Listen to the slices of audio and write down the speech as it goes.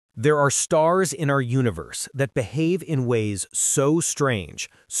There are stars in our universe that behave in ways so strange,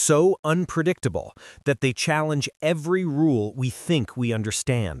 so unpredictable, that they challenge every rule we think we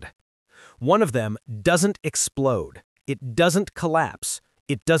understand. One of them doesn't explode, it doesn't collapse,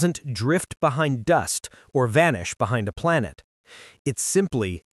 it doesn't drift behind dust or vanish behind a planet. It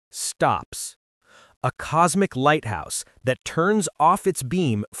simply stops. A cosmic lighthouse that turns off its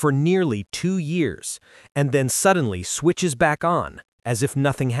beam for nearly 2 years and then suddenly switches back on, as if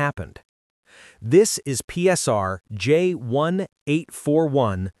nothing happened. This is PSR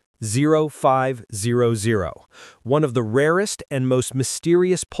J1841 0500, one of the rarest and most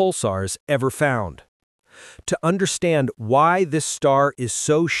mysterious pulsars ever found. To understand why this star is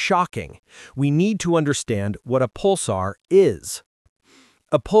so shocking, we need to understand what a pulsar is.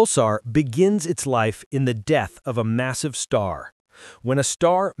 A pulsar begins its life in the death of a massive star. When a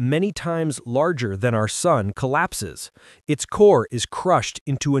star many times larger than our Sun collapses, its core is crushed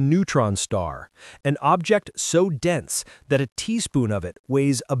into a neutron star, an object so dense that a teaspoon of it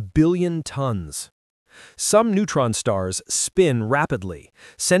weighs 1 billion tons. Some neutron stars spin rapidly,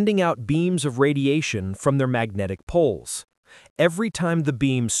 sending out beams of radiation from their magnetic poles. Every time the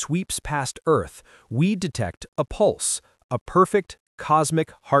beam sweeps past Earth, we detect a pulse, a perfect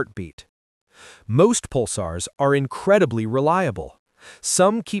cosmic heartbeat. Most pulsars are incredibly reliable.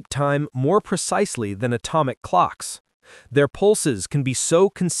 Some keep time more precisely than atomic clocks. Their pulses can be so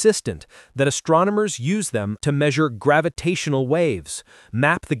consistent that astronomers use them to measure gravitational waves,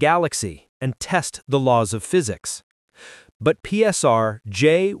 map the galaxy, and test the laws of physics. But PSR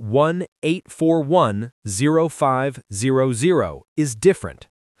J1841 0500 is different.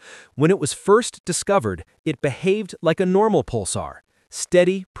 When it was first discovered, it behaved like a normal pulsar,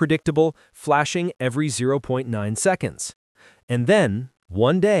 steady, predictable, flashing every 0.9 seconds. And then,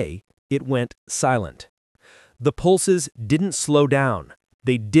 one day, it went silent. The pulses didn't slow down,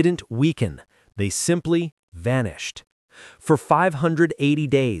 they didn't weaken, they simply vanished. For 580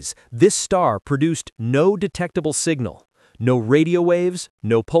 days, this star produced no detectable signal, no radio waves,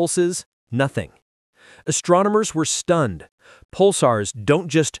 no pulses, nothing. Astronomers were stunned. Pulsars don't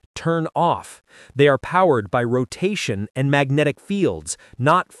just turn off. They are powered by rotation and magnetic fields,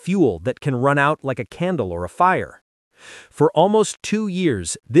 not fuel that can run out like a candle or a fire. For almost 2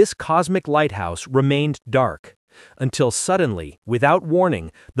 years, this cosmic lighthouse remained dark, until suddenly, without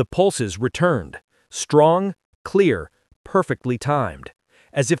warning, the pulses returned, strong, clear, perfectly timed,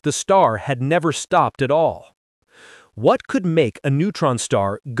 as if the star had never stopped at all. What could make a neutron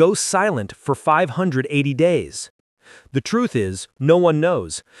star go silent for 580 days? The truth is, no one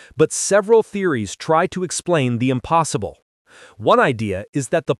knows, but several theories try to explain the impossible. One idea is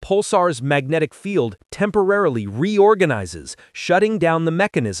that the pulsar's magnetic field temporarily reorganizes, shutting down the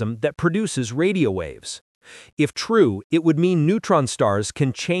mechanism that produces radio waves. If true, it would mean neutron stars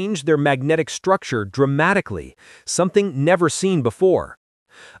can change their magnetic structure dramatically, something never seen before.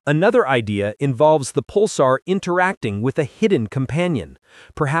 Another idea involves the pulsar interacting with a hidden companion,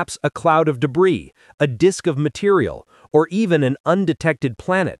 perhaps a cloud of debris, a disk of material, or even an undetected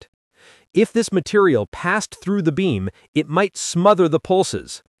planet. If this material passed through the beam, it might smother the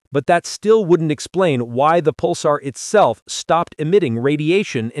pulses, but that still wouldn't explain why the pulsar itself stopped emitting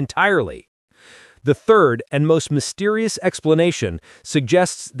radiation entirely. The third and most mysterious explanation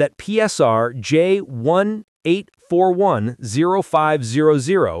suggests that PSR J1841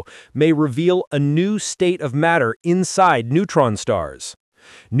 0500 may reveal a new state of matter inside neutron stars.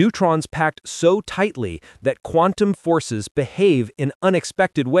 Neutrons packed so tightly that quantum forces behave in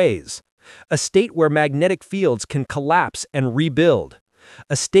unexpected ways. A state where magnetic fields can collapse and rebuild.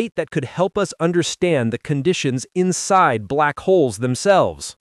 A state that could help us understand the conditions inside black holes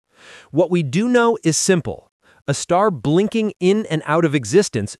themselves. What we do know is simple. A star blinking in and out of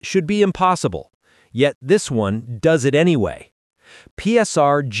existence should be impossible. Yet this one does it anyway.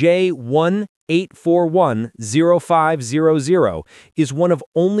 PSR J1841 0500 is one of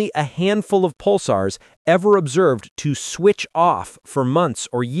only a handful of pulsars ever observed to switch off for months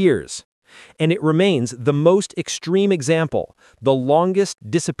or years. And it remains the most extreme example, the longest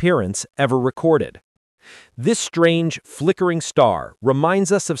disappearance ever recorded. This strange, flickering star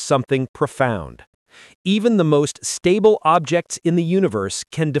reminds us of something profound. Even the most stable objects in the universe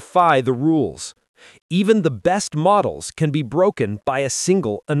can defy the rules. Even the best models can be broken by a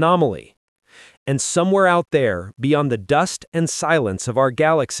single anomaly. And somewhere out there, beyond the dust and silence of our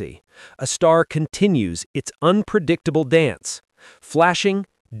galaxy, a star continues its unpredictable dance, flashing,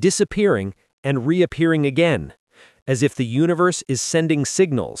 disappearing, and reappearing again, as if the universe is sending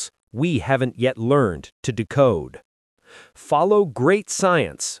signals we haven't yet learned to decode. Follow Great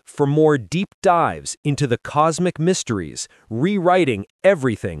Science for more deep dives into the cosmic mysteries, rewriting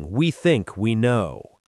everything we think we know.